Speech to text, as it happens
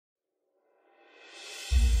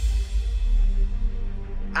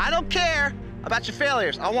don't care about your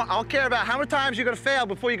failures. I don't care about how many times you're gonna fail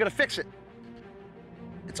before you're gonna fix it.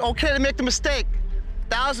 It's okay to make the mistake.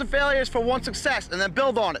 1,000 failures for 1 success, and then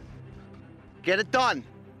build on it. Get it done.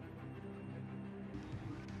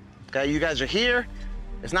 Okay, you guys are here.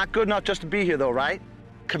 It's not good enough just to be here though, right?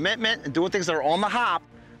 Commitment and doing things that are on the hop.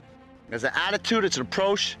 There's an attitude, it's an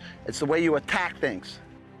approach, it's the way you attack things.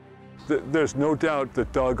 There's no doubt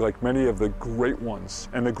that Doug, like many of the great ones,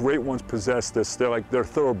 and the great ones possess this, they're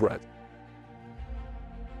thoroughbred.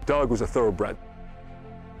 Doug was a thoroughbred.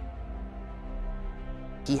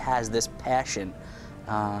 He has this passion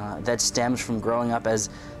that stems from growing up as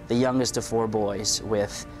the youngest of 4 boys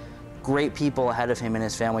with great people ahead of him and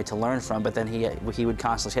his family to learn from, but then he would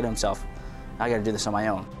constantly say to himself, I gotta do this on my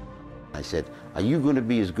own. I said, are you gonna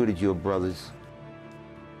be as good as your brothers?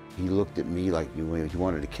 He looked at me like he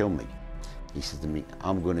wanted to kill me. He said to me,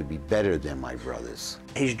 I'm gonna be better than my brothers.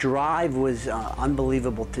 His drive was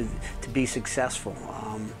unbelievable to be successful.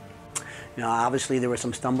 You know, obviously there were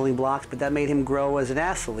some stumbling blocks, but that made him grow as an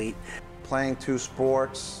athlete. Playing 2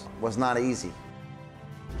 sports was not easy.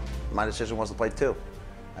 My decision was to play 2.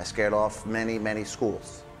 I scared off many, many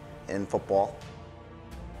schools in football,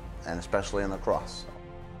 and especially in lacrosse.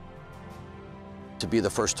 To be the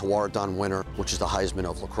first tewaaraton winner, which is the Heisman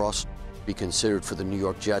of lacrosse, be considered for the New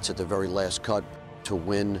York Jets at the very last cut, to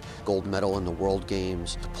win gold medal in the World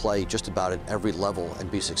Games, to play just about at every level and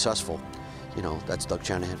be successful, you know, that's Doug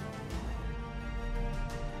Shanahan.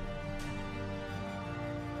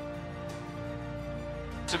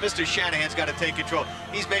 So Mr. Shanahan's got to take control.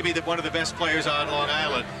 He's maybe one of the best players on Long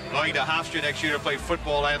Island. Going to Hofstra next year to play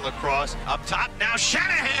football and lacrosse. Up top now,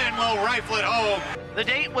 Shanahan will rifle it home. The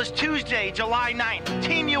date was Tuesday, July 9th.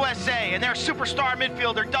 Team USA and their superstar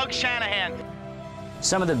midfielder, Doug Shanahan.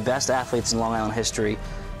 Some of the best athletes in Long Island history,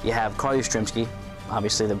 you have Carl Yastrzemski,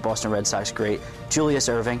 obviously the Boston Red Sox great, Julius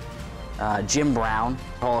Erving, Jim Brown,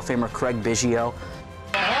 Hall of Famer Craig Biggio.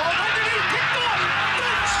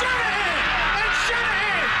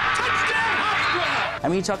 I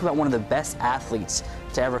mean, you talk about one of the best athletes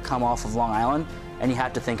to ever come off of Long Island, and you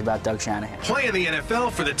have to think about Doug Shanahan. Playing the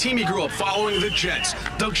NFL for the team he grew up following, the Jets.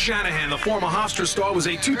 Doug Shanahan, the former Hofstra star, was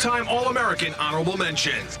a 2-time All-American honorable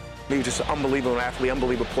mention. He was just an unbelievable athlete,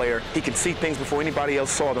 unbelievable player. He could see things before anybody else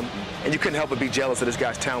saw them, and you couldn't help but be jealous of this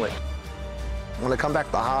guy's talent. When I come back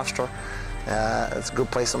to Hofstra, it's a good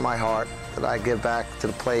place in my heart that I give back to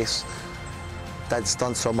the place that's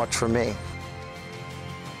done so much for me.